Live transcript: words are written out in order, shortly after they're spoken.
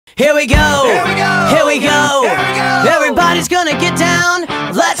Here we go. Here we go. Here we go. Here we go. Everybody's gonna get down.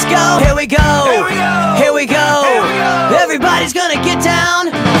 Let's go. Here we go. Here we go. Here we go. Here we go. Everybody's gonna get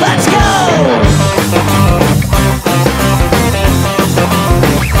down. Let's go.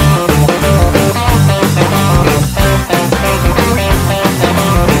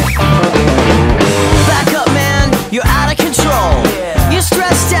 Back up, man. You're out of control. You're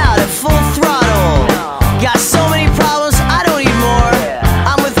stressed out at full throttle. Got so many problems, I don't need more.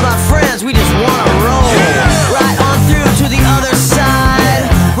 I'm with my friends, we just wanna roll. Right on through to the other side.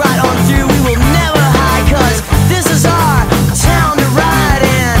 Right on through, we will never hide. Cause this is our town to ride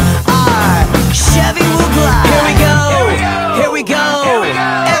in. Our Chevy will glide. Here we go. Here we go.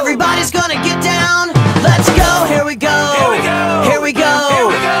 Everybody's gonna get down. Let's go. Here we go. Here we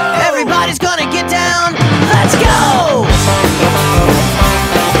go. Everybody's gonna get down. Let's go.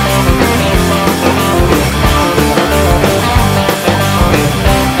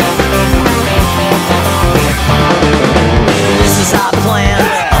 This is our plan,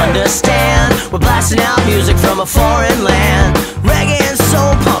 understand. We're blasting out music from a foreign land. Reggae and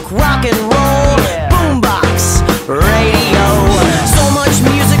soul, punk, rock and roll, boombox, radio. So much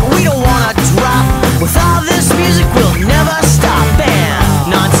music we don't wanna drop. With all this music we'll never stop. Bam,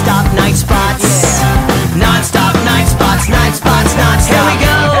 non-stop night spots. Non-stop night spots, non-stop. Here we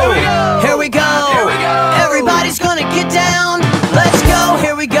go. Here we go. Everybody's gonna get down. Let's go.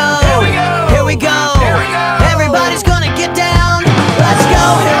 Here we go. Here we go. Everybody's gonna get down. Let's go.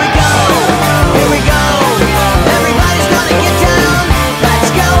 Here we go. Here we go. Everybody's gonna get down. Let's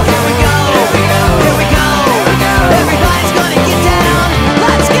go. Here we go. Here we go. Everybody's gonna get down.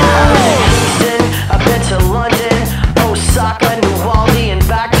 Let's go. Houston, I've been to London, Osaka, New Orleans, and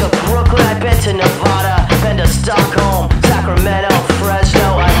back to Brooklyn. I've been to Nevada, been to Stockholm, Sacramento,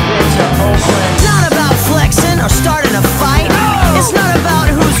 Fresno. I've been to Oakland. It's not about flexing or starting a fight. It's not about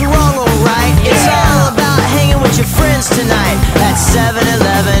who's wrong or right. It's all about hanging with your friends tonight at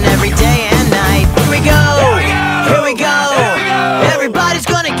 7-Eleven every day and night. Here we go. Here we go. Everybody's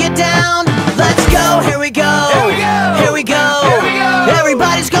gonna get down. Let's go. Here we go. Here we go.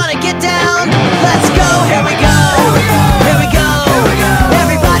 Everybody's gonna get down. Let's go. Here we go. Here we go.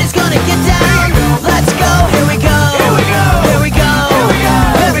 Everybody's gonna get down. Let's go. Here we go. Here we go.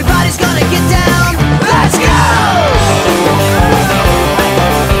 Everybody's gonna get down. Let's go.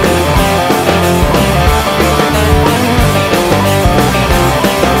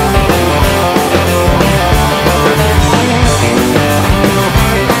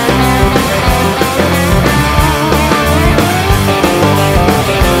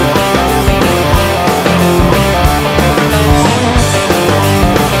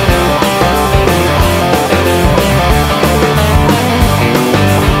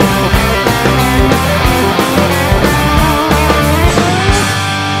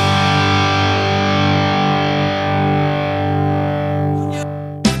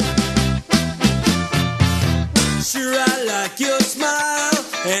 Sure, I like your smile,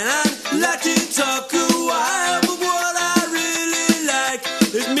 and I'd like to talk a while, but what I really like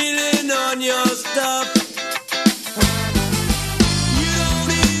is milling on your stuff. You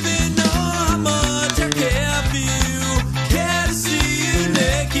don't even know how much I care for you. Care to see you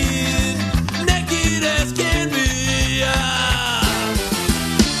naked, naked as can be.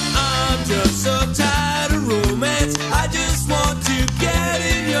 I'm just so tired of romance. I just want to get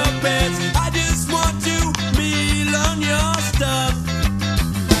in your pants. I just want to meal on your stuff.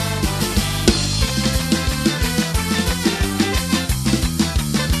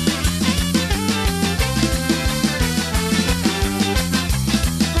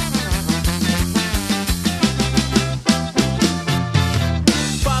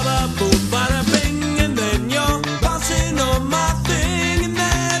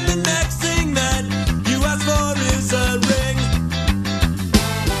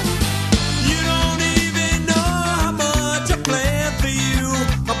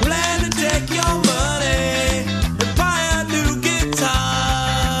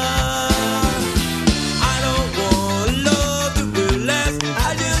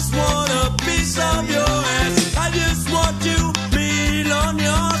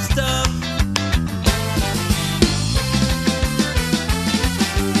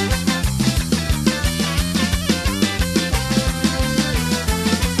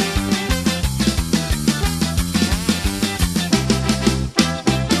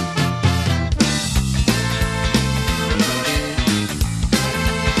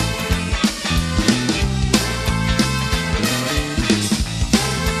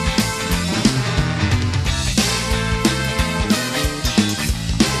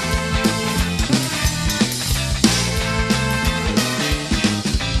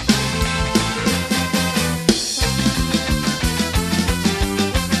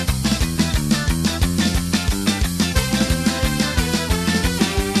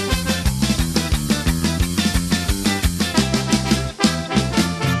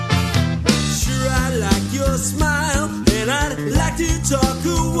 like to talk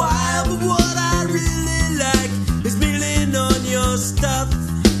a while, but what I really like is milling on your stuff.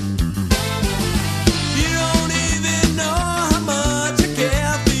 You don't even know how much I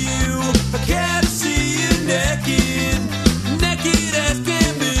care for you. I care to see you naked, naked as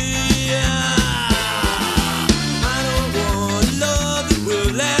can be. I don't want love that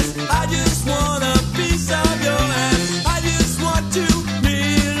will last. I just want a piece of your ass. I just want to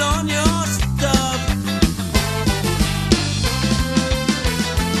mill on your stuff.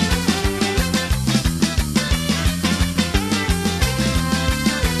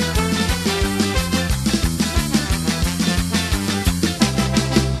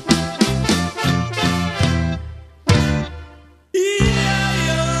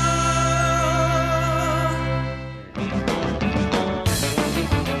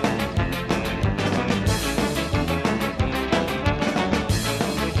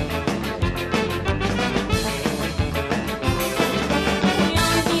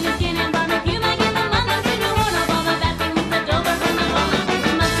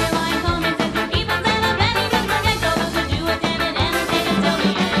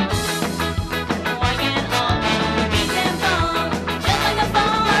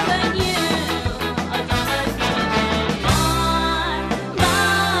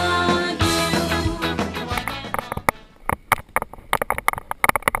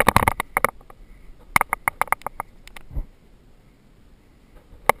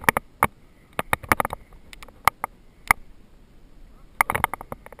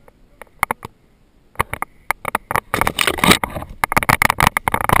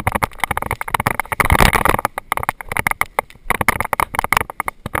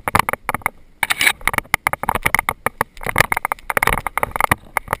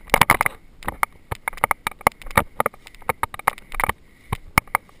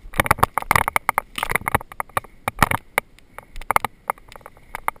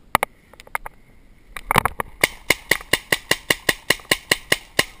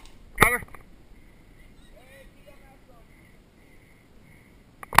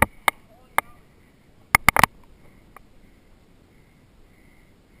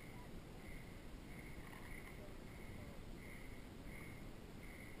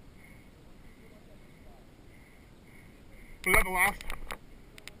 Was that the last?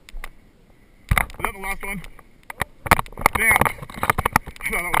 Was that the last one? Damn! I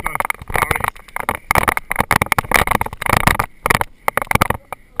thought that was done. Sorry.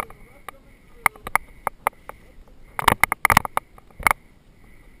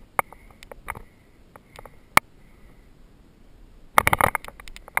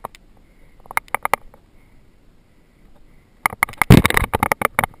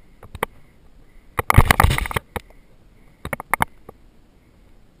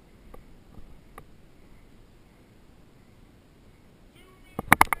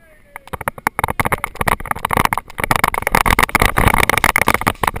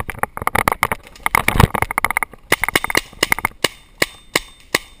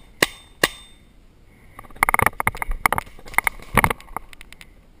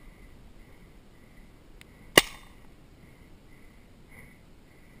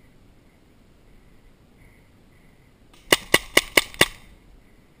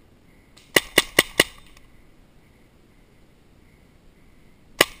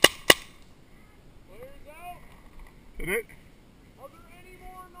 Is it? Are there any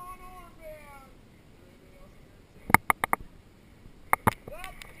more non-arm bands?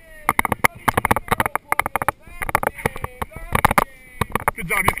 That's the game. Everybody get a barrel plug in. That's the game. That's the game. Good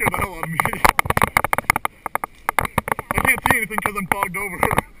job, you scared the hell out of me. I can't see anything because I'm fogged over.